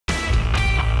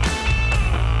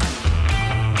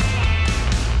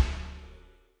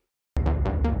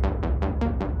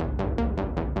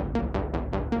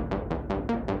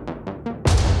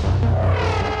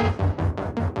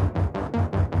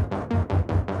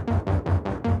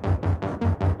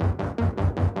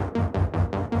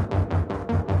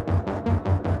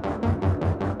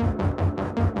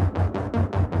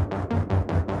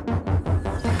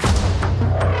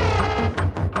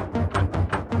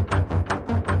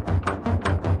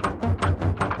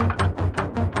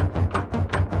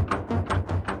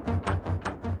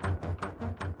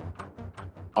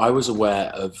I was aware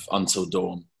of Until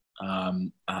Dawn,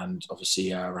 and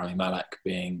obviously Rami Malek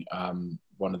being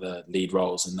one of the lead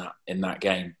roles in that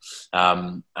game,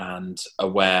 and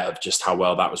aware of just how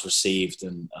well that was received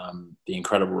and the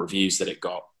incredible reviews that it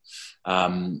got.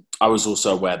 I was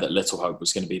also aware that Little Hope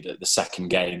was going to be the second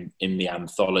game in the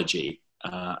anthology,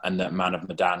 and that Man of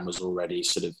Medan was already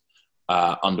sort of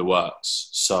under works.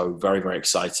 So very, very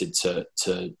excited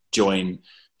to join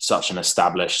such an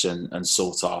established and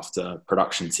sought after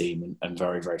production team, and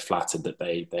very, very flattered that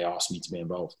they asked me to be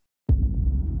involved.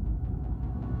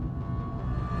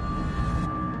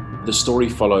 The story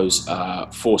follows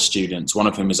 4 students. One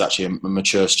of whom is actually a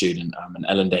mature student, and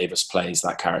Ellen Davis plays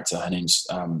that character. Her name's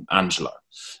Angela.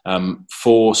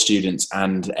 4 students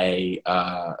and a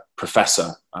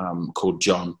professor called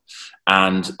John.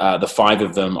 And the 5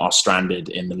 of them are stranded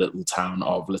in the little town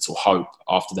of Little Hope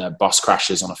after their bus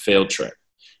crashes on a field trip.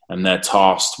 And they're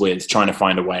tasked with trying to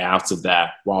find a way out of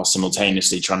there, while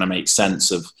simultaneously trying to make sense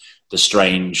of the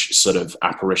strange sort of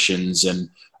apparitions and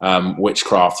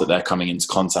witchcraft that they're coming into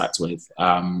contact with.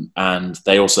 And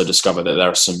they also discover that there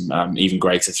are some even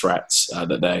greater threats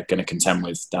that they're going to contend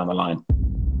with down the line.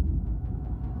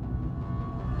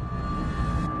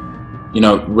 You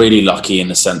know, really lucky in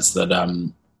the sense that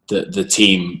the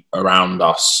team around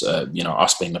us,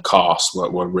 us being the cast,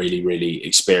 were really, really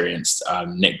experienced.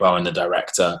 Nick Bowen, the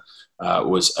director,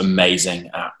 was amazing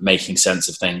at making sense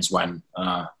of things when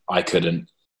I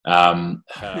couldn't. Who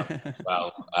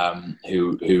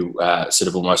sort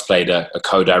of almost played a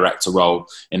co-director role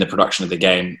in the production of the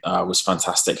game, was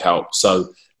fantastic help.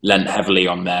 So lent heavily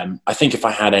on them. I think if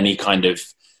I had any kind of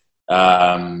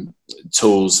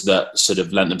tools that sort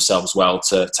of lent themselves well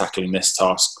to tackling this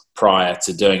task prior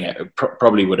to doing it, it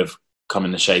probably would have come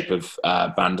in the shape of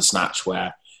Bandersnatch,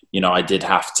 where, I did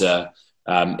have to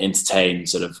entertain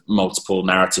sort of multiple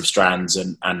narrative strands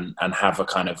and have a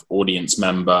kind of audience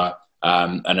member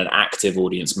and an active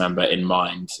audience member in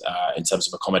mind in terms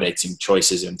of accommodating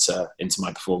choices into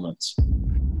my performance.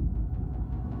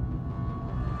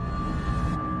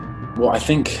 Well, I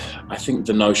think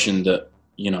the notion that,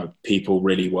 people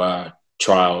really were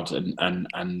trialed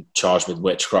and charged with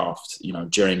witchcraft,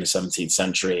 during the 17th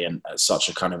century, and at such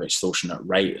a kind of extortionate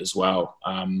rate as well.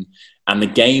 And the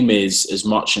game is as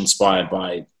much inspired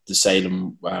by the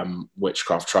Salem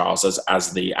witchcraft trials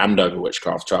as the Andover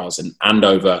witchcraft trials. And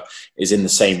Andover is in the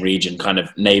same region, kind of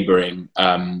neighboring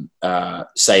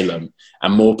Salem.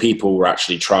 And more people were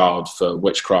actually trialed for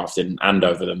witchcraft in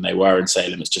Andover than they were in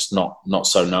Salem. It's just not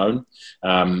so known.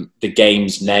 The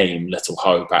game's name, Little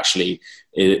Hope, actually,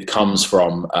 it comes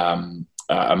from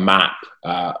a map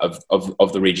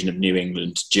of the region of New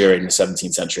England during the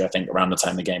 17th century. I think around the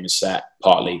time the game is set,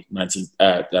 partly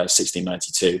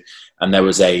 1692, and there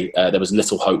was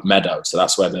Little Hope Meadow, so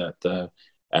that's where the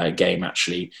game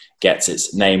actually gets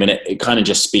its name, and it kind of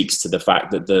just speaks to the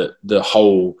fact that the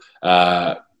whole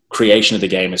creation of the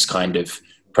game is kind of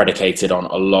predicated on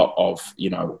a lot of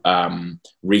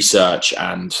research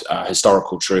and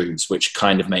historical truths, which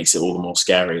kind of makes it all the more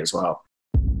scary as well.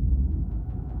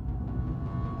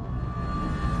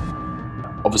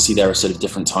 Obviously, there are sort of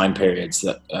different time periods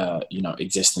that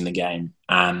exist in the game,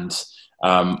 and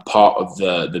part of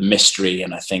the mystery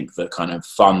and I think the kind of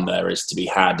fun there is to be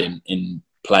had in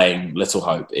playing Little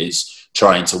Hope is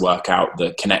trying to work out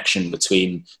the connection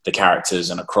between the characters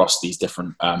and across these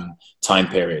different time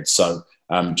periods. So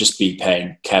just be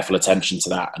paying careful attention to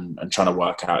that and trying to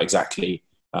work out exactly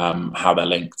how they're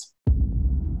linked.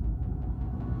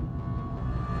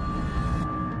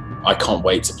 I can't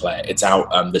wait to play it. It's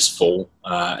out this fall,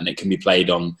 and it can be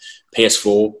played on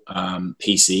PS4,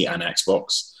 PC, and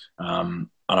Xbox. And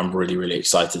I'm really, really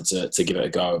excited to give it a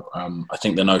go. I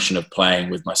think the notion of playing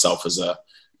with myself as a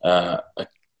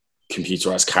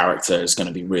computerized character is going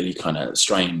to be really kind of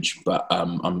strange, but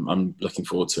I'm looking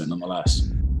forward to it nonetheless.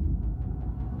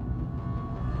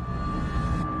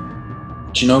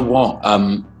 Do you know what?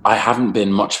 I haven't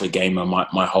been much of a gamer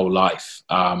my whole life.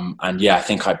 And yeah, I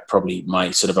think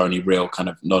my sort of only real kind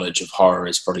of knowledge of horror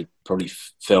is probably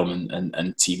film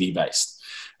and TV based.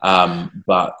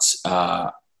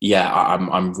 Yeah,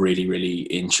 I'm really,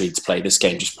 really intrigued to play this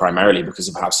game just primarily because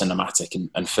of how cinematic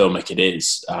and filmic it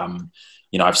is.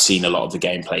 I've seen a lot of the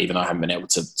gameplay, even though I haven't been able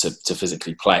to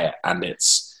physically play it. And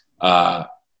it's kind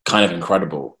of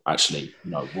incredible, actually,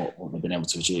 what they've been able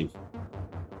to achieve.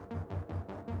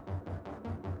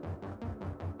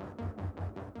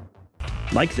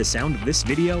 Like the sound of this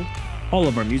video? All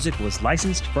of our music was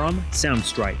licensed from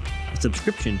Soundstripe, a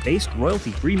subscription-based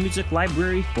royalty-free music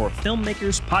library for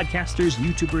filmmakers, podcasters,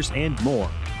 YouTubers, and more.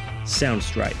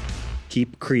 Soundstripe.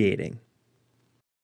 Keep creating.